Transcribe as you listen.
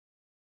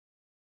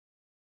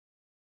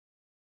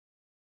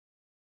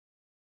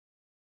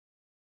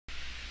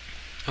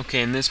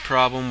Okay, in this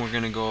problem we're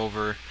going to go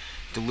over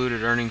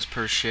diluted earnings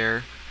per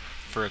share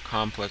for a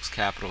complex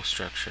capital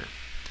structure.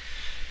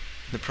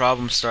 The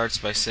problem starts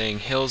by saying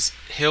Hill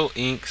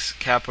Inc.'s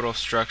capital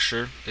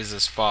structure is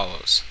as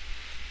follows.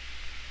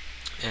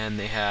 And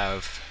they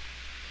have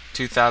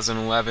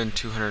 2011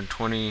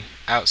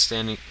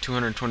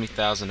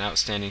 220,000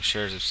 outstanding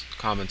shares of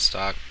common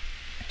stock,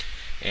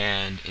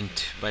 and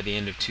by the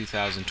end of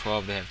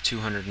 2012 they have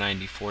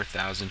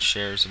 294,000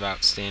 shares of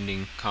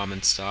outstanding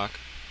common stock.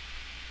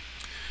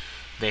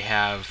 They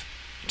have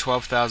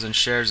 12,000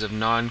 shares of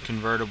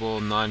non-convertible,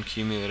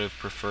 non-cumulative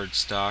preferred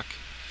stock,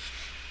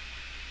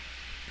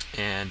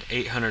 and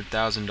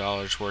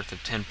 $800,000 worth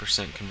of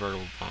 10%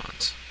 convertible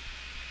bonds.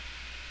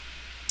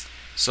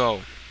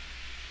 So,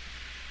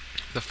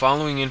 the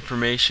following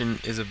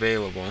information is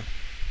available.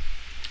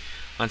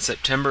 On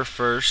September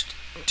 1st,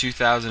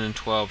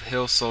 2012,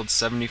 Hill sold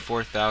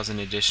 74,000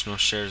 additional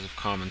shares of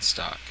common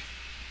stock.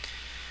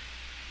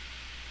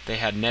 They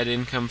had net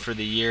income for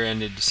the year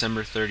ended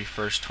December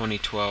 31st,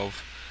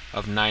 2012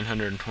 of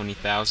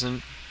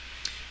 $920,000.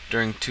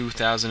 During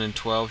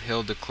 2012,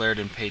 Hill declared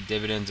and paid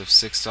dividends of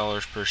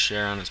 $6 per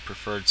share on its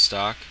preferred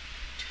stock.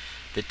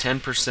 The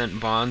 10%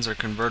 bonds are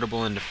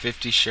convertible into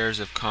 50 shares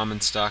of common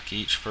stock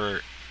each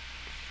for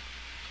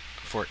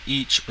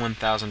each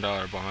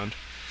 $1,000 bond.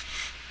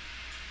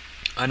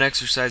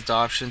 Unexercised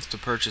options to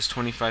purchase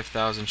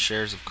 25,000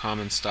 shares of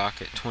common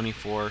stock at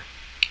 $24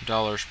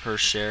 per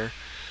share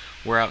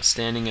were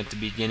outstanding at the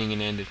beginning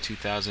and end of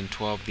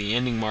 2012. The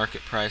ending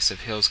market price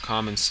of Hill's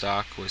common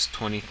stock for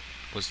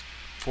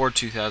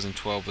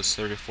 2012 was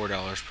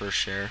 $34 per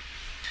share.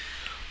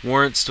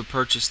 Warrants to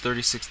purchase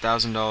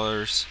 36,000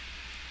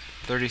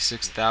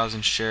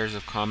 shares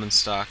of common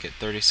stock at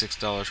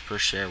 $36 per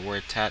share were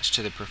attached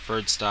to the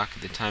preferred stock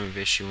at the time of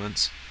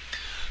issuance.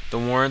 The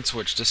warrants,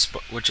 which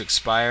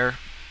expire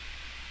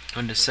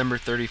on December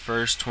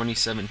 31st,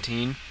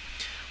 2017,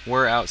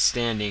 were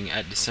outstanding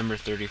at December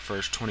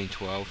 31st,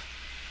 2012,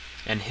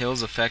 and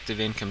Hill's effective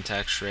income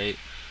tax rate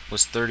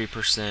was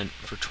 30%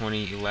 for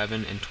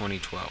 2011 and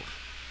 2012.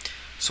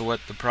 So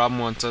what the problem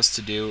wants us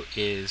to do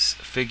is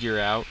figure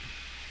out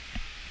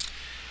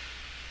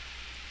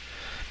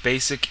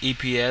basic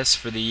EPS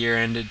for the year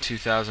ended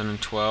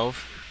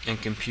 2012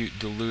 and compute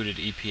diluted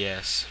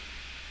EPS,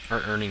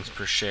 or earnings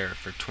per share,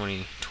 for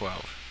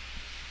 2012.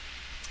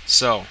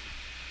 So,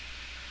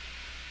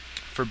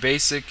 for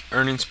basic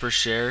earnings per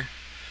share,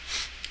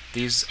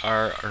 these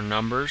are our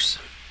numbers.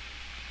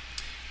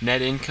 Net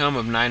income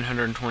of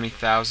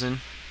 $920,000.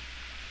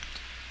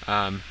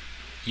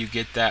 You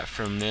get that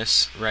from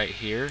this right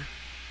here.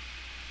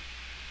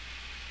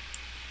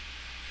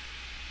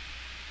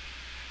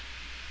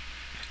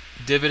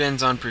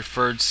 Dividends on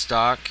preferred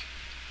stock,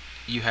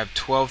 you have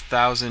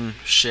 12,000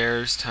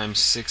 shares times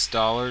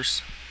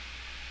 $6.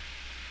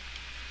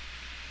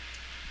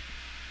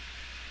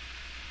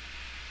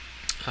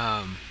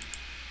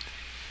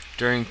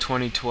 During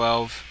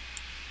 2012,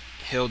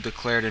 Hill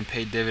declared and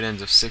paid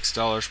dividends of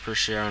 $6 per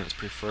share on its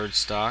preferred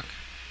stock.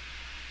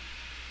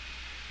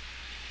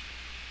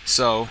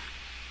 So,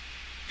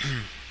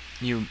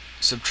 you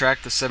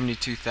subtract the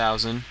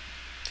 72,000,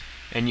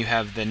 and you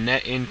have the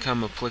net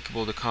income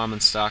applicable to common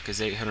stock is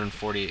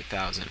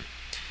 848,000.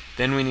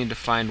 Then we need to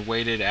find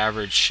weighted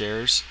average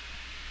shares.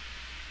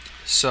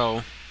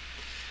 So,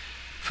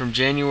 from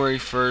January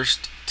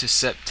 1st to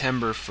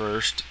September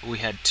 1st, we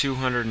had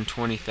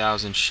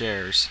 220,000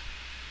 shares.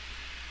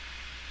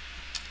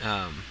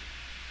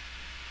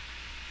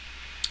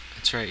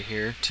 It's right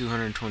here,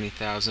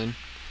 220,000.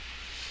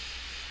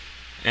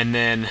 And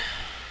then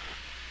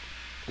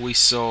we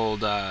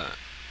sold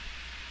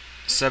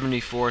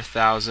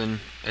 74,000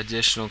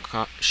 additional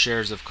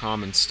shares of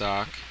common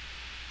stock.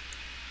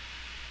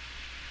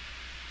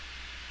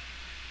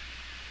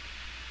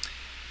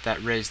 That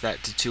raised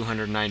that to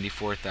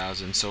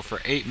 294,000. So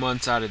for 8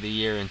 months out of the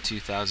year in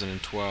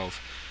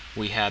 2012,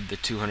 we had the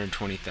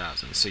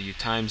 220,000. So you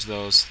times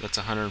those, that's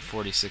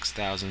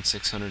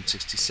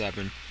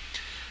 146,667.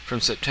 From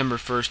September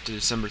 1st to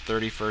December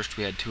 31st,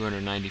 we had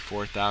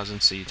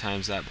 294,000. So you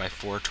times that by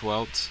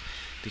 4/12,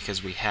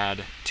 because we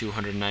had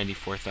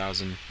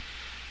 294,000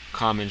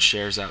 common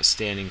shares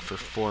outstanding for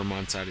 4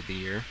 months out of the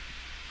year.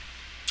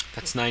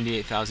 That's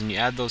 98,000. You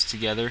add those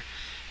together,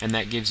 and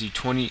that gives you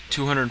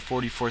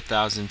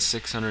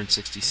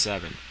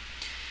 244,667.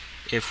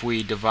 If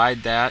we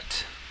divide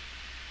that,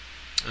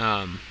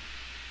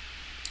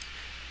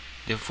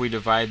 if we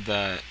divide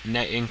the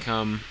net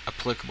income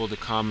applicable to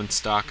common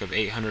stock of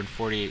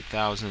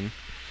 848,000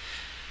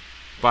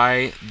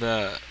 by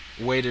the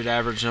weighted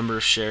average number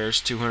of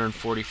shares,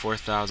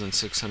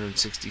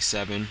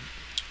 244,667,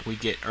 we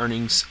get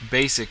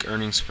basic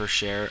earnings per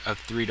share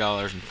of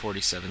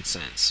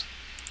 $3.47.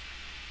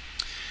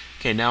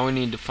 Okay, now we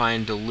need to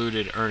find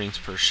diluted earnings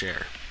per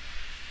share.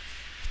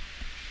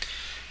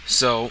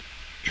 So,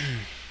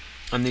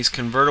 on these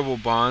convertible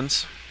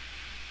bonds,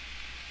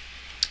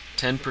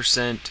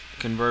 10%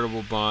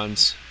 convertible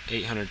bonds,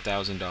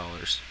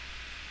 $800,000.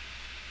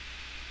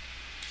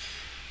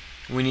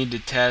 We need to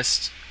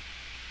test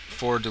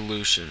for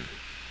dilution.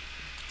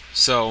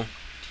 So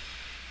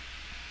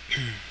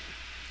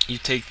you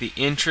take the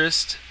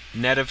interest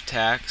net of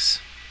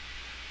tax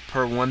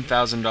per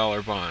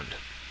 $1,000 bond.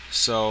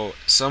 So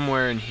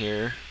somewhere in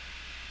here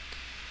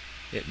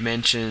it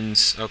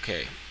mentions,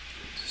 okay,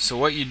 so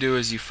what you do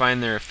is you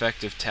find their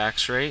effective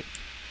tax rate.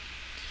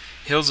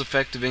 Hill's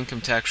effective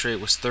income tax rate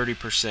was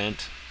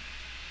 30%.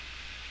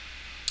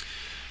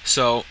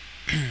 So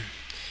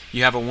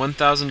you have a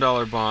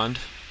 $1,000 bond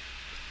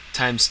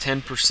times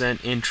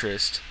 10%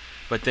 interest,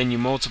 but then you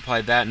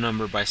multiply that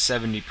number by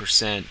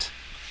 70%,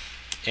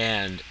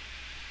 and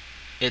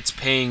it's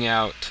paying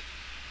out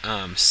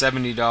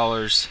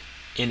 $70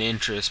 in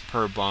interest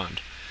per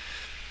bond.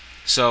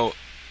 So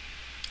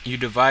you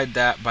divide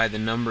that by the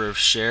number of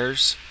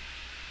shares,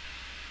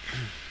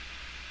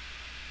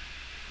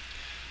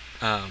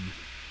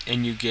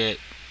 and you get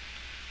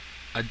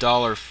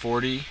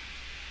 $1.40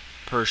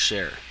 per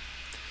share.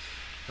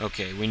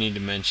 Okay, we need to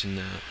mention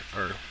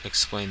or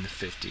explain the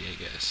 50, I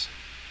guess.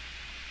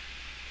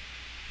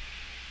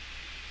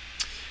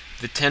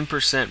 The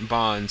 10%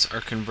 bonds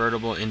are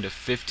convertible into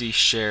 50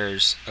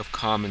 shares of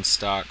common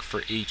stock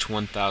for each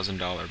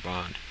 $1,000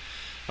 bond.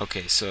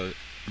 Okay, so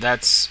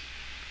that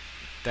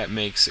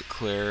makes it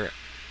clear.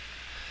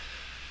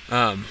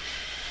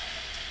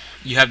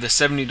 You have the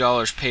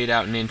 $70 paid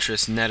out in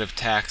interest net of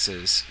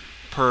taxes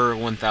per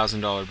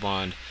 $1,000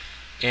 bond,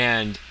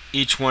 and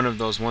each one of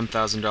those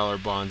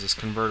 $1,000 bonds is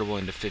convertible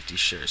into 50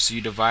 shares. So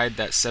you divide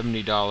that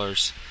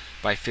 $70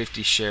 by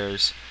 50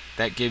 shares.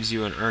 That gives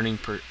you an an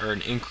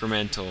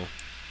incremental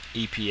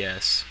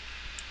EPS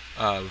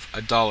of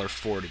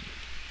 $1.40,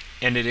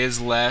 and it is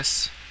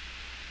less.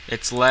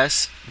 It's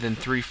less than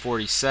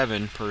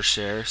 $3.47 per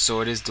share,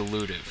 so it is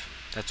dilutive.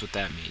 That's what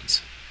that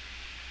means.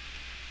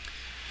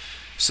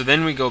 So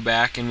then we go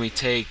back and we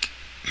take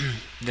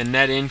the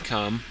net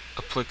income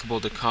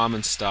applicable to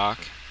common stock,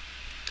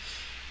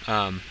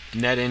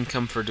 net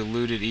income for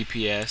diluted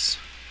EPS,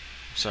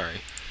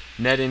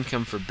 net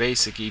income for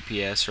basic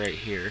EPS right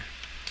here,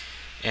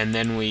 and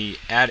then we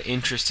add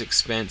interest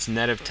expense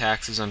net of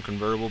taxes on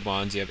convertible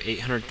bonds. You have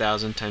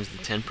 $800,000 times the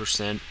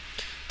 10%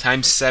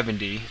 times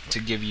 70 to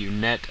give you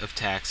net of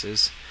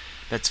taxes.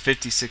 That's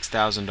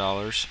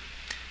 $56,000.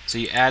 So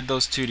you add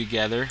those two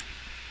together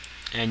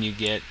and you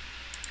get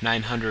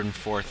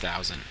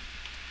 $904,000.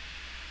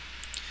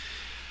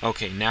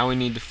 Okay, now we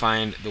need to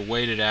find the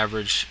weighted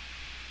average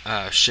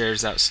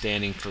shares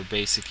outstanding for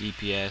basic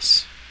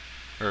EPS.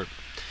 Or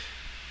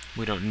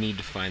we don't need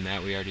to find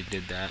that, we already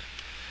did that.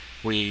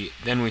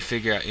 Then we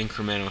figure out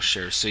incremental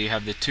shares. So you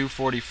have the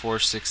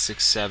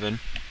 244,667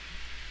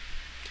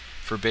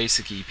 for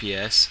basic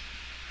EPS.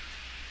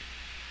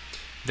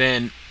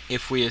 Then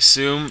if we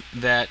assume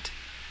that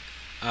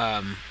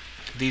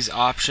these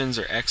options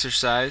are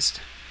exercised,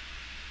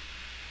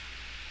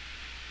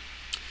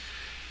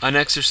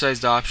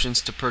 unexercised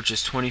options to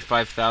purchase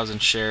 25,000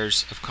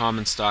 shares of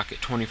common stock at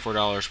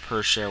 $24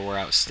 per share were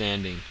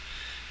outstanding.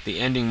 The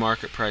ending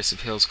market price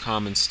of Hill's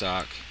common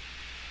stock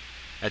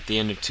at the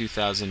end of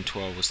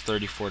 2012 was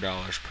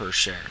 $34 per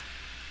share.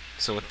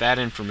 So with that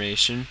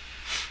information,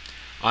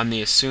 on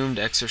the assumed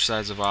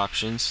exercise of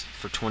options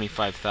for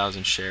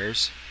 25,000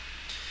 shares,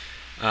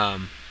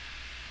 then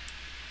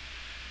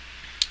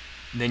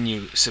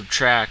you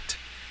subtract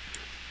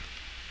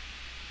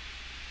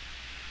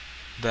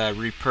the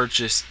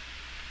repurchase.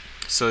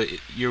 So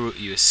you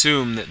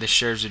assume that the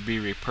shares would be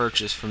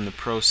repurchased from the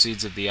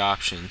proceeds of the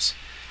options.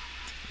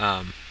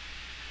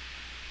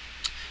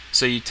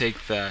 So you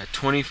take the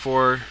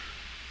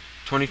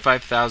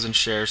 25,000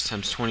 shares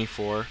times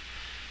 $24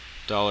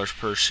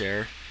 per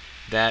share.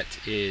 That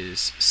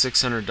is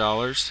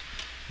 $600.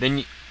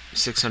 Then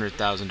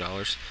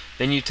 $600,000.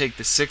 Then you take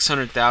the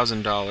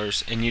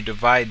 $600,000 and you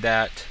divide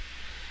that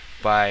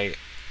by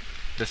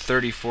the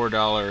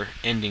 $34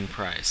 ending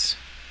price,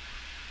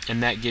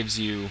 and that gives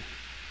you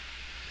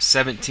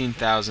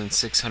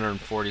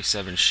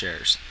 17,647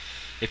 shares.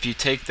 If you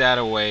take that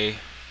away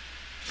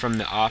from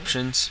the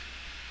options,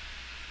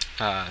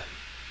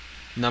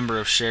 number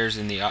of shares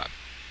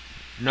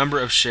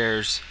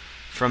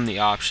from the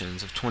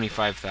options of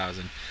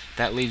 25,000,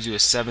 that leaves you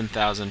with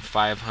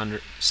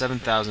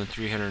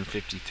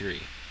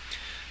 7,353.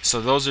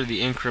 So those are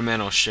the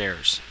incremental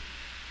shares.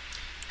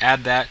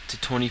 Add that to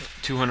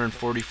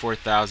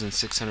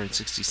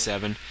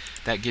 244,667.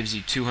 That gives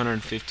you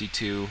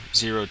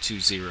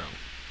 252,020.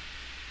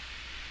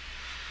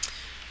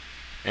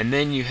 And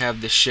then you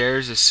have the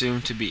shares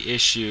assumed to be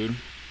issued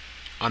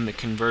on the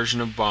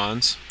conversion of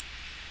bonds.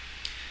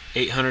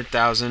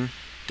 800,000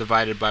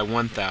 divided by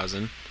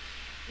 1,000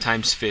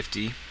 times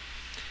 50.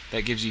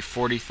 That gives you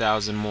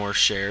 40,000 more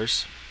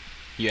shares.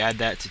 You add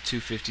that to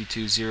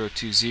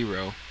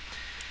 252,020,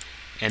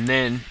 and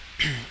then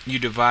you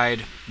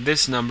divide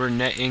this number,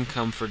 net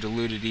income for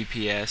diluted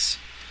EPS,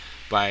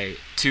 by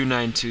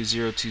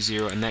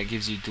 292,020, and that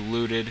gives you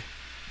diluted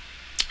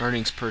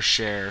earnings per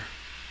share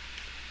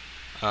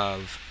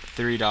of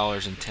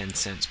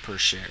 $3.10 per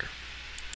share.